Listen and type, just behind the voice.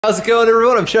How's it going,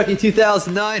 everyone? I'm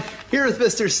Chucky2009 here with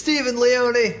Mr. Stephen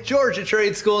Leone, Georgia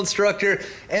Trade School instructor,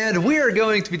 and we are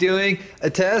going to be doing a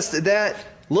test that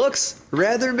looks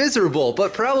rather miserable,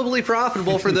 but probably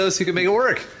profitable for those who can make it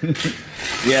work.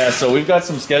 Yeah, so we've got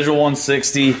some Schedule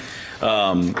 160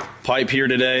 pipe here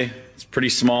today. It's pretty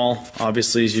small,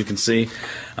 obviously, as you can see.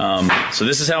 So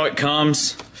this is how it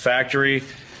comes, factory.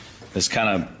 This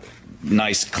kind of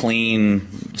nice,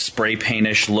 clean, spray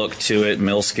paint-ish look to it,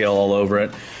 mill scale all over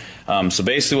it. So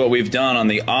basically what we've done on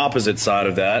the opposite side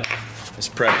of that is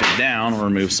prepped it down. We'll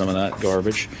remove some of that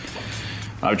garbage.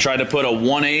 I've tried to put a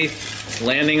 1/8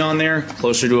 landing on there,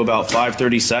 closer to about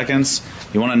 530 seconds.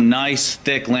 You want a nice,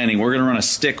 thick landing. We're going to run a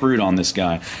stick root on this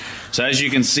guy. So as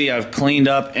you can see, I've cleaned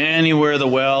up anywhere the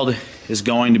weld is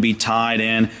going to be tied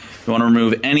in. You want to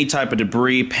remove any type of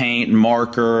debris, paint,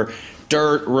 marker,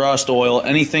 dirt, rust, oil,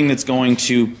 anything that's going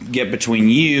to get between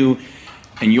you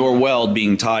and your weld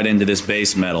being tied into this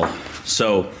base metal.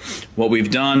 So what we've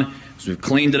done is we've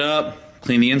cleaned it up,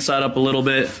 cleaned the inside up a little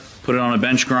bit, put it on a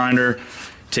bench grinder,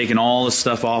 taken all the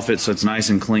stuff off it so it's nice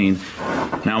and clean.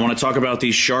 Now I want to talk about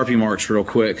these Sharpie marks real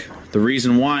quick. The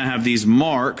reason why I have these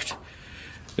marked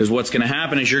is what's going to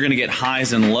happen is you're going to get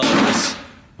highs and lows.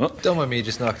 Oh. Don't mind me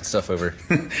just knocking stuff over.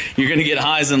 You're going to get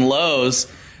highs and lows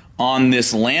on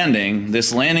this landing.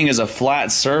 This landing is a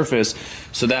flat surface,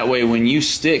 so that way when you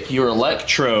stick your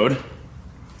electrode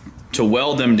to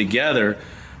weld them together,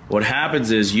 what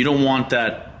happens is you don't want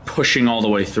that pushing all the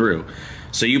way through.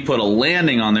 So you put a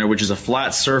landing on there, which is a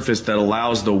flat surface that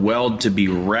allows the weld to be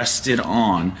rested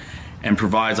on and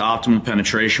provides optimal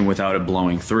penetration without it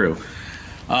blowing through.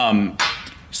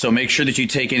 So make sure that you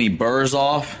take any burrs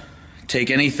off,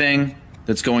 take anything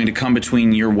that's going to come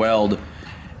between your weld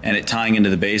and it tying into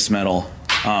the base metal,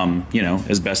 you know,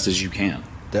 as best as you can.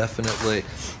 Definitely.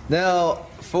 Now,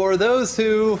 for those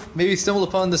who maybe stumbled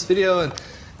upon this video and,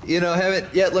 you know,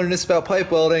 haven't yet learned this about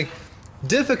pipe welding,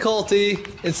 difficulty,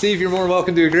 and Steve, you're more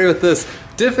welcome to agree with this,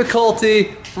 difficulty,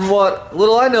 from what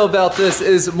little I know about this,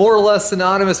 is more or less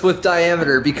synonymous with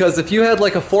diameter, because if you had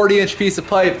like a 40-inch piece of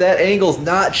pipe, that angle's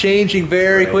not changing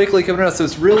very quickly coming out, so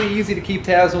it's really easy to keep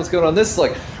tabs on what's going on. This is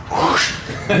like, whoosh,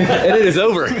 and it is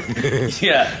over.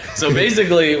 Yeah, so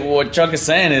basically what Chuck is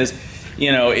saying is,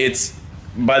 you know, it's,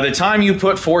 by the time you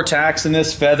put 4 tacks in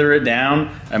this, feather it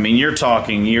down, I mean, you're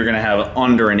talking, you're gonna have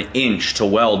under an inch to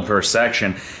weld per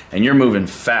section, and you're moving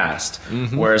fast.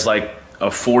 Whereas like a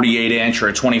 48-inch or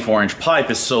a 24-inch pipe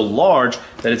is so large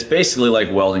that it's basically like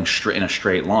welding in a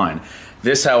straight line.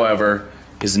 This, however,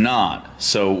 is not.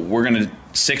 So we're gonna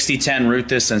 60-10 root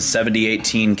this and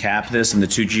 70-18 cap this in the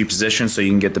 2G position so you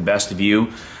can get the best view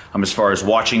as far as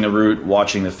watching the root,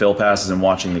 watching the fill passes, and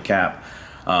watching the cap.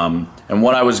 And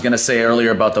what I was going to say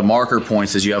earlier about the marker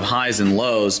points is you have highs and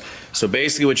lows. So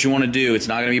basically what you want to do, it's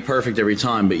not going to be perfect every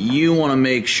time, but you want to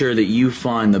make sure that you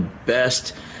find the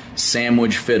best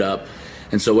sandwich fit up.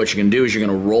 And so what you're going to do is you're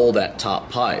going to roll that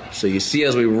top pipe. So you see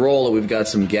as we roll it, we've got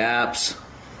some gaps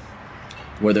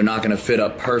where they're not going to fit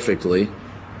up perfectly.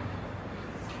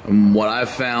 And what I've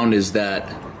found is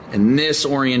that in this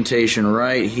orientation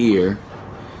right here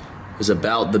is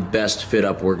about the best fit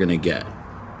up we're going to get.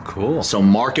 Cool. So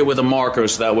mark it with a marker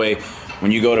so that way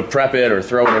when you go to prep it or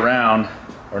throw it around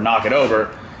or knock it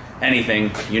over,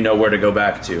 anything, you know where to go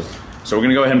back to. So we're going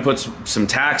to go ahead and put some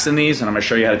tacks in these, and I'm going to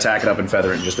show you how to tack it up and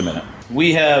feather it in just a minute.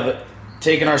 We have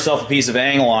taken ourselves a piece of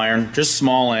angle iron, just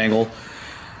small angle,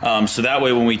 so that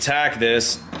way when we tack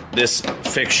this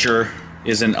fixture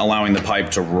isn't allowing the pipe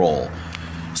to roll.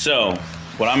 So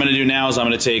what I'm going to do now is I'm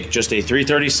going to take just a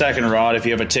 3/32 rod, if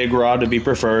you have a TIG rod to be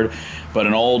preferred, but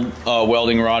an old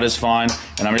welding rod is fine,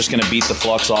 and I'm just going to beat the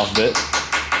flux off of it.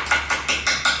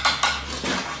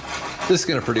 This is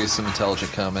going to produce some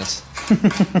intelligent comments.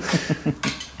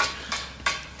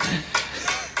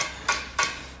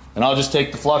 And I'll just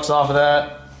take the flux off of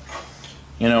that,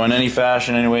 you know, in any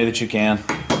fashion, any way that you can.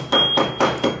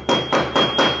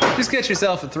 Just get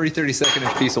yourself a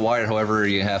 3/32 piece of wire, however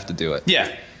you have to do it.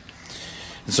 Yeah.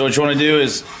 And so what you want to do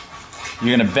is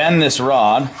you're going to bend this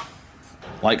rod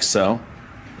like so.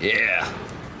 Yeah.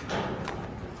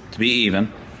 To be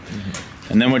even.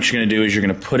 And then what you're going to do is you're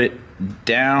going to put it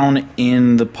down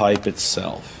in the pipe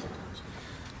itself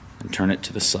and turn it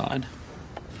to the side.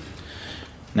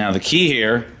 Now the key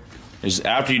here is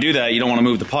after you do that, you don't want to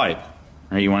move the pipe.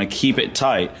 Right? You want to keep it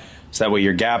tight so that way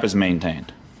your gap is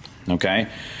maintained. Okay?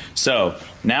 So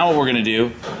now what we're going to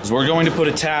do is we're going to put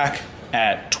a tack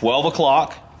at 12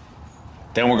 o'clock,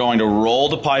 then we're going to roll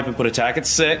the pipe and put a tack at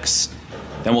 6,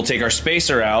 then we'll take our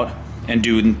spacer out and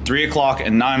do 3 o'clock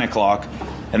and 9 o'clock,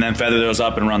 and then feather those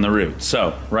up and run the root.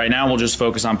 So right now we'll just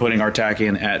focus on putting our tack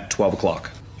in at 12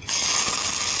 o'clock.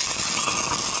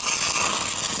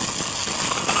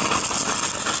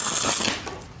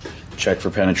 check for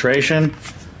penetration.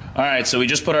 All right, so we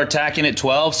just put our tack in at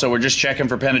 12, so we're just checking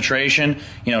for penetration.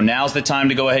 You know, now's the time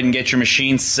to go ahead and get your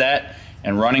machine set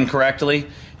and running correctly.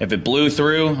 If it blew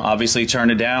through, obviously turn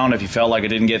it down. If you felt like it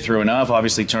didn't get through enough,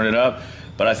 obviously turn it up.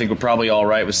 But I think we're probably all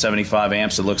right with 75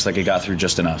 amps. It looks like it got through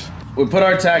just enough. We put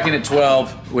our tack in at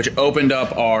 12, which opened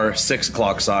up our 6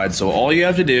 o'clock side. So all you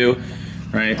have to do,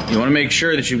 right, you want to make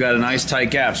sure that you've got a nice tight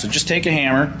gap. So just take a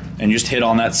hammer and just hit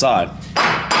on that side.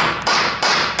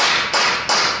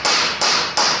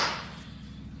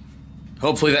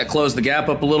 Hopefully that closed the gap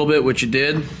up a little bit, which it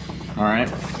did. All right.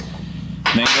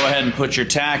 Then go ahead and put your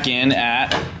tack in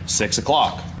at 6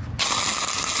 o'clock.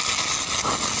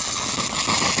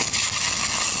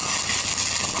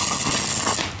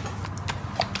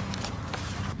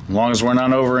 As long as we're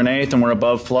not over 1/8 and we're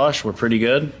above flush, we're pretty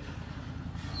good.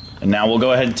 And now we'll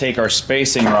go ahead and take our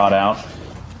spacing rod out.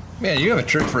 Man, you have a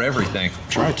trick for everything.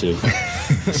 Try to.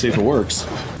 See if it works.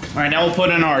 All right, now we'll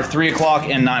put in our 3 o'clock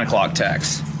and 9 o'clock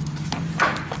tacks.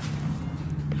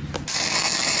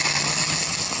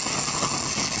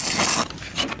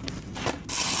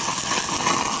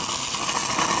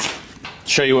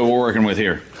 Show you what we're working with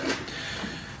here.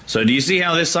 So do you see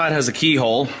how this side has a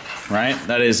keyhole, right?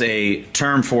 That is a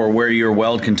term for where your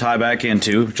weld can tie back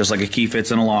into, just like a key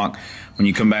fits in a lock. When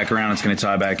you come back around, it's going to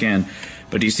tie back in.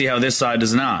 But do you see how this side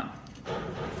does not?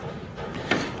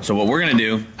 So what we're going to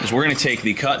do is we're going to take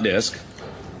the cut disc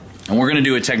and we're going to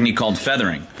do a technique called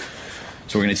feathering.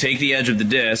 So we're going to take the edge of the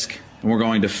disc and we're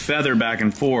going to feather back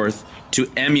and forth to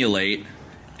emulate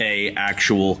a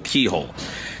actual keyhole.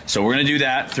 So we're going to do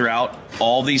that throughout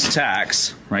all these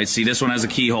tacks, right? See, this one has a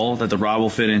keyhole that the rod will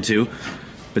fit into,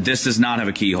 but this does not have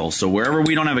a keyhole. So wherever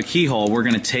we don't have a keyhole, we're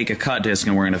going to take a cut disc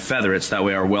and we're going to feather it so that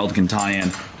way our weld can tie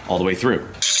in all the way through.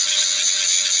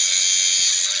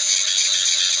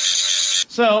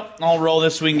 So I'll roll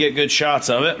this so we can get good shots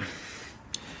of it.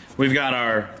 We've got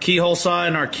our keyhole side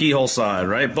and our keyhole side,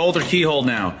 right? Both are keyhole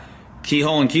now.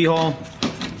 Keyhole and keyhole.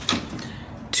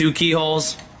 2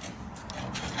 keyholes.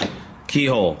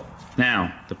 Keyhole.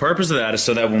 Now, the purpose of that is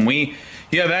so that when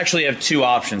you actually have 2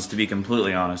 options, to be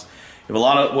completely honest. You have a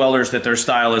lot of welders that their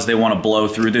style is they want to blow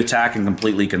through the tack and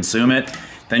completely consume it.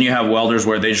 Then you have welders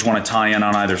where they just want to tie in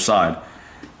on either side.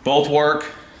 Both work.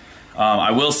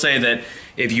 I will say that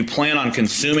if you plan on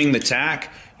consuming the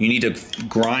tack, you need to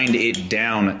grind it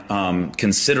down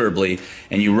considerably,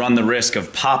 and you run the risk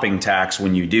of popping tacks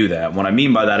when you do that. What I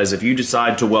mean by that is if you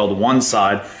decide to weld one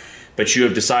side, but you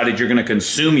have decided you're going to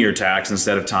consume your tacks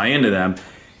instead of tie into them,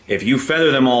 if you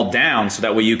feather them all down so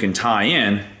that way you can tie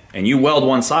in, and you weld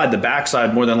one side, the back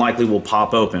side more than likely will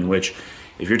pop open, which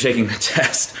if you're taking the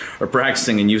test or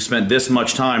practicing and you've spent this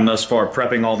much time thus far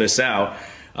prepping all this out,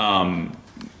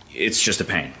 it's just a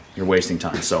pain. You're wasting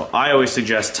time. So I always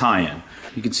suggest tie in.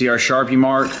 You can see our Sharpie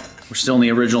mark. We're still in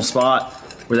the original spot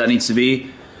where that needs to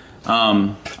be.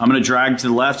 I'm going to drag to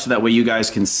the left so that way you guys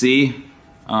can see.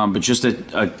 But just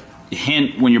a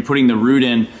hint when you're putting the root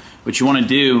in, what you want to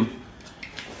do,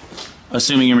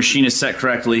 assuming your machine is set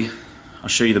correctly, I'll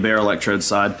show you the bare electrode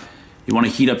side, you want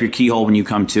to heat up your keyhole when you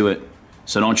come to it.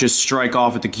 So don't just strike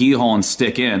off at the keyhole and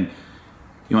stick in.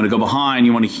 You want to go behind,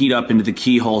 you want to heat up into the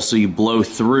keyhole so you blow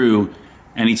through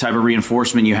any type of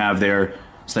reinforcement you have there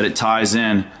so that it ties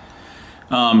in.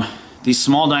 These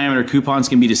small diameter coupons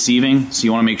can be deceiving, so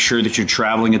you want to make sure that you're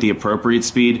traveling at the appropriate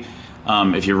speed.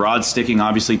 If your rod's sticking,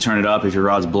 obviously turn it up. If your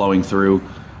rod's blowing through,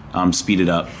 speed it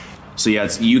up. So yeah,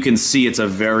 you can see it's a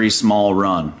very small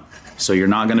run. So you're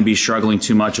not going to be struggling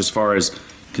too much as far as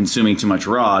consuming too much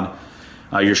rod.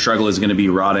 Your struggle is going to be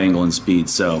rod angle and speed.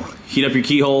 So heat up your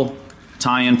keyhole,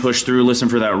 tie in, push through, listen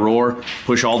for that roar,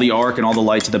 push all the arc and all the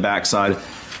light to the backside,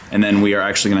 and then we are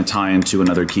actually going to tie into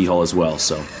another keyhole as well.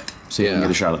 So see if we can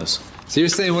get a shot of this. So you're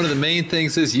saying one of the main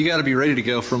things is you got to be ready to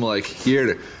go from like here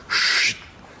to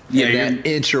that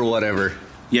inch or whatever.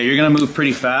 Yeah, you're going to move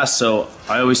pretty fast, so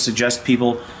I always suggest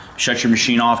people shut your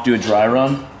machine off, do a dry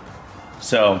run.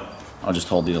 So I'll just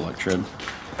hold the electrode.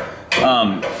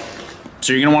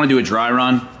 So you're going to want to do a dry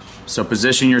run. So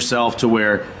position yourself to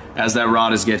where as that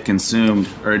rod is getting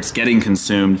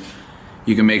consumed,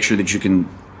 you can make sure that you can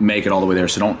make it all the way there.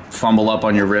 So don't fumble up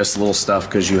on your wrist, little stuff,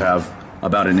 because you have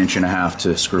about 1.5 inches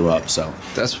to screw up. So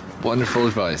that's wonderful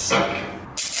advice.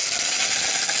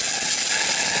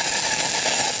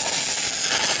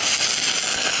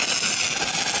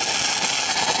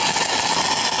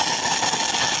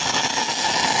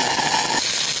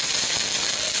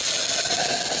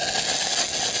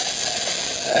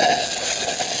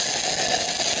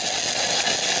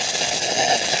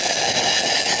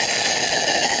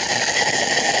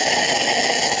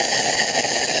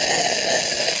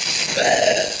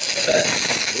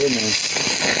 in there.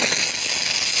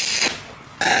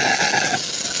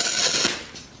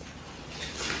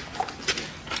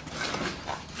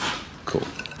 Cool.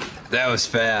 That was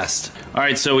fast. All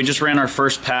right, so we just ran our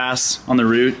first pass on the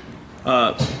root.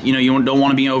 You know, you don't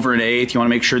want to be over an 1/8. You want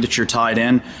to make sure that you're tied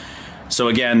in. So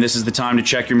again, this is the time to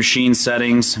check your machine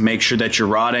settings, make sure that your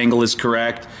rod angle is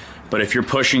correct. But if you're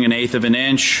pushing 1/8 of an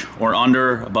inch or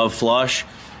under, above flush,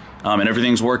 and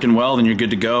everything's working well, then you're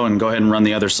good to go, and go ahead and run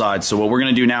the other side. So what we're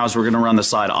gonna do now is we're gonna run the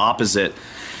side opposite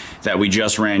that we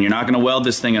just ran. You're not gonna weld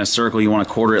this thing in a circle. You wanna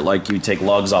quarter it like you take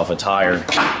lugs off a tire.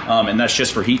 And that's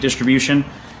just for heat distribution.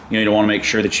 You know, you wanna make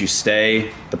sure that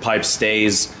the pipe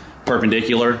stays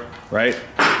perpendicular, right,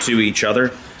 to each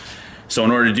other. So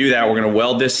in order to do that, we're gonna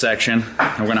weld this section,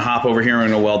 and we're gonna hop over here and we're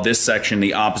gonna weld this section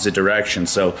the opposite direction.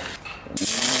 So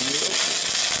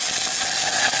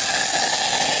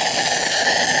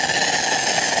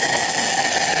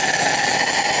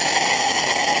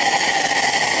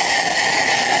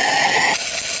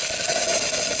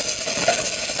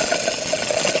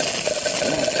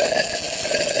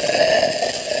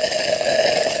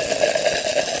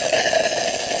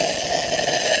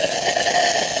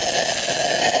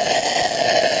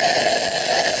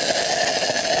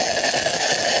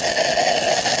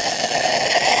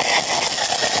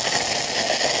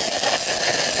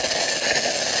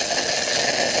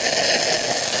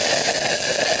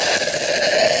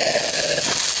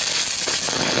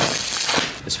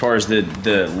as far as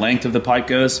the length of the pipe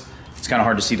goes, it's kind of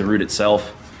hard to see the root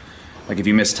itself. Like if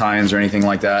you miss tie-ins or anything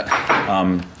like that.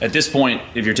 At this point,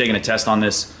 if you're taking a test on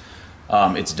this,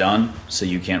 it's done. So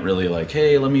you can't really like,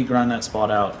 hey, let me grind that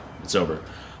spot out. It's over.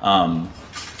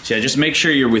 So yeah, just make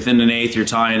sure you're within an 1/8, you're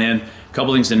tying in. A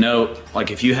couple things to note,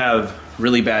 like if you have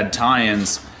really bad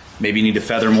tie-ins, maybe you need to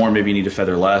feather more, maybe you need to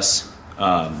feather less.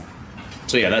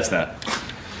 So yeah, that's that.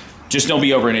 Just don't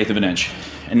be over 1/8 of an inch.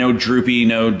 And no droopy,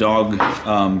 no dog,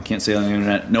 can't say that on the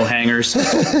internet, no hangers.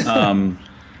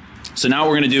 So now what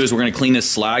we're gonna do is we're gonna clean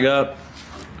this slag up.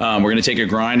 We're gonna take a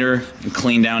grinder and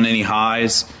clean down any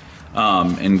highs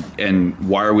and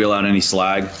wire wheel out any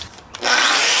slag.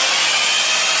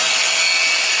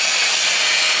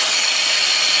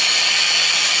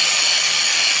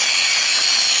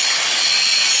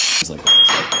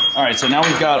 All right, so now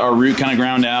we've got our root kind of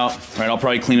ground out. Right, I'll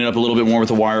probably clean it up a little bit more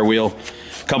with a wire wheel.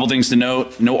 Couple things to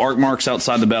note, no arc marks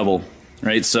outside the bevel,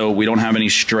 right? So we don't have any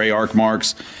stray arc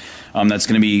marks. That's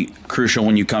gonna be crucial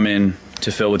when you come in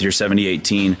to fill with your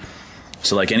 7018.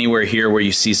 So like anywhere here where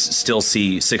you still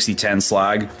see 6010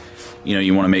 slag, you know,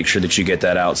 you wanna make sure that you get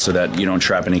that out so that you don't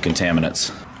trap any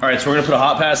contaminants. All right, so we're gonna put a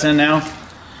hot pass in now.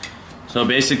 So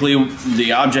basically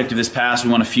the object of this pass, we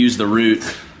wanna fuse the root,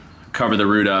 cover the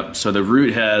root up. So the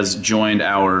root has joined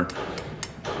our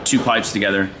two pipes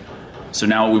together. So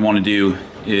now what we wanna do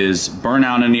is burn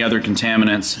out any other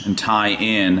contaminants and tie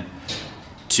in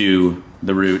to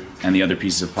the root and the other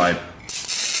pieces of pipe.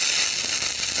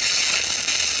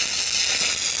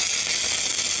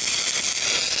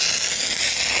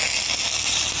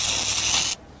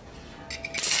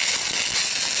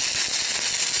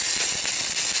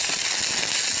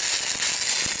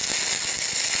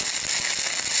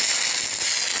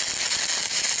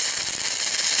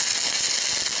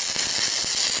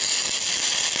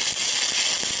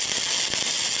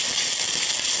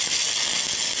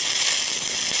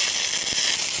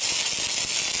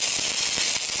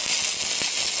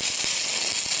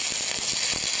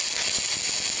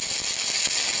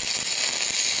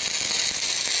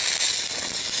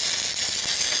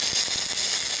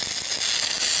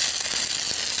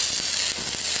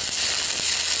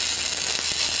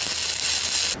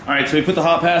 All right, so we put the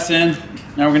hot pass in.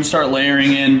 Now we're gonna start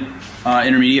layering in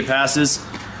intermediate passes.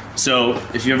 So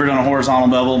if you've ever done a horizontal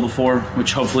bevel before,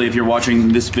 which hopefully if you're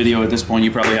watching this video at this point,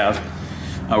 you probably have,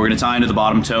 we're gonna tie into the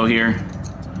bottom toe here.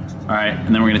 All right,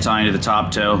 and then we're gonna tie into the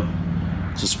top toe.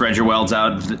 So spread your welds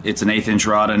out. It's an 1/8 inch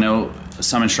rod. I know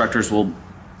some instructors will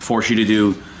force you to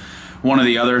do one or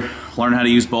the other. Learn how to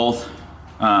use both.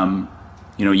 You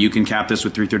know, you can cap this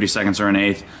with 3/32 or an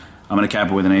 1/8. I'm gonna cap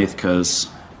it with an 1/8 because,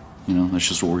 you know, that's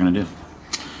just what we're gonna do.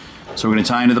 So we're gonna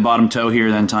tie into the bottom toe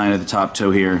here, then tie into the top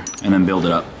toe here, and then build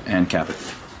it up and cap it.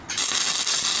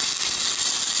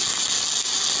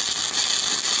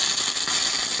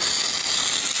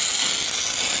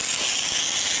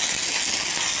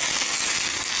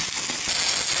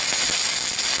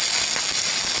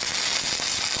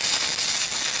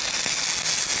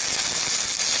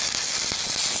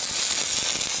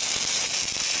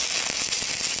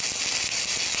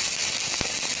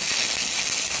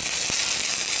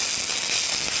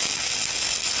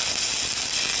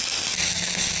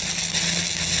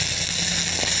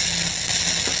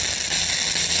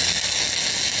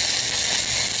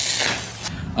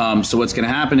 So what's going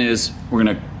to happen is we're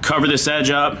going to cover this edge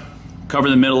up, cover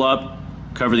the middle up,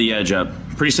 cover the edge up.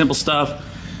 Pretty simple stuff.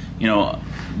 You know,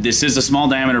 this is a small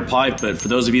diameter pipe, but for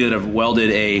those of you that have welded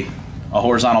a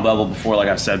horizontal bevel before, like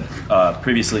I've said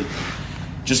previously,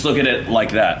 just look at it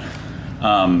like that.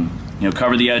 You know,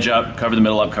 cover the edge up, cover the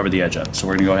middle up, cover the edge up. So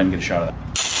we're gonna go ahead and get a shot of that.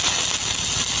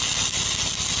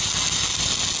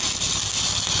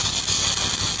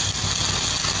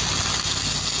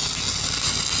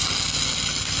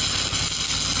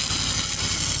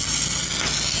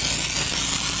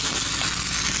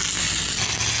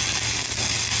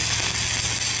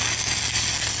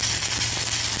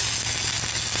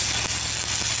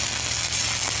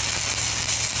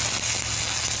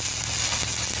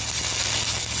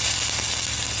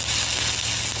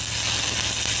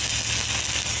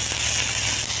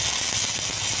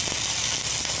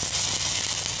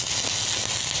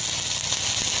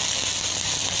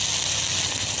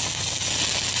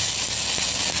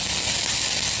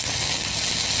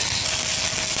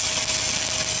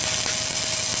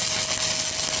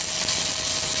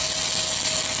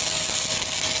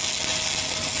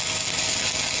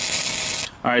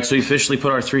 All right, so we officially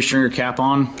put our 3-stringer cap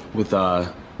on with 1/8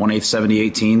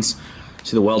 70/18s.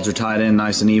 See the welds are tied in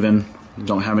nice and even.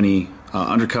 Don't have any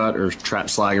undercut or trap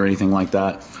slag or anything like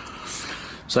that.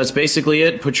 So that's basically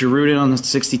it. Put your root in on the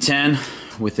 60-10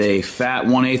 with a fat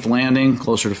 1/8 landing,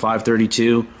 closer to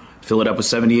 532. Fill it up with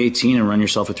 70/18 and run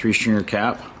yourself a 3-stringer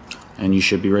cap, and you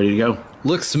should be ready to go.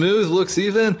 Looks smooth, looks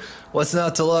even. What's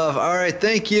not to love? All right,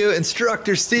 thank you,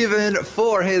 Instructor Steven,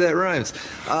 for, hey, that rhymes.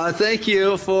 Thank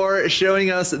you for showing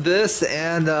us this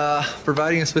and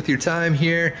providing us with your time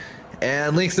here.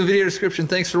 And links in the video description.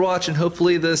 Thanks for watching.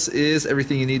 Hopefully this is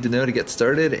everything you need to know to get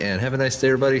started. And have a nice day,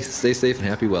 everybody. Stay safe and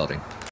happy welding.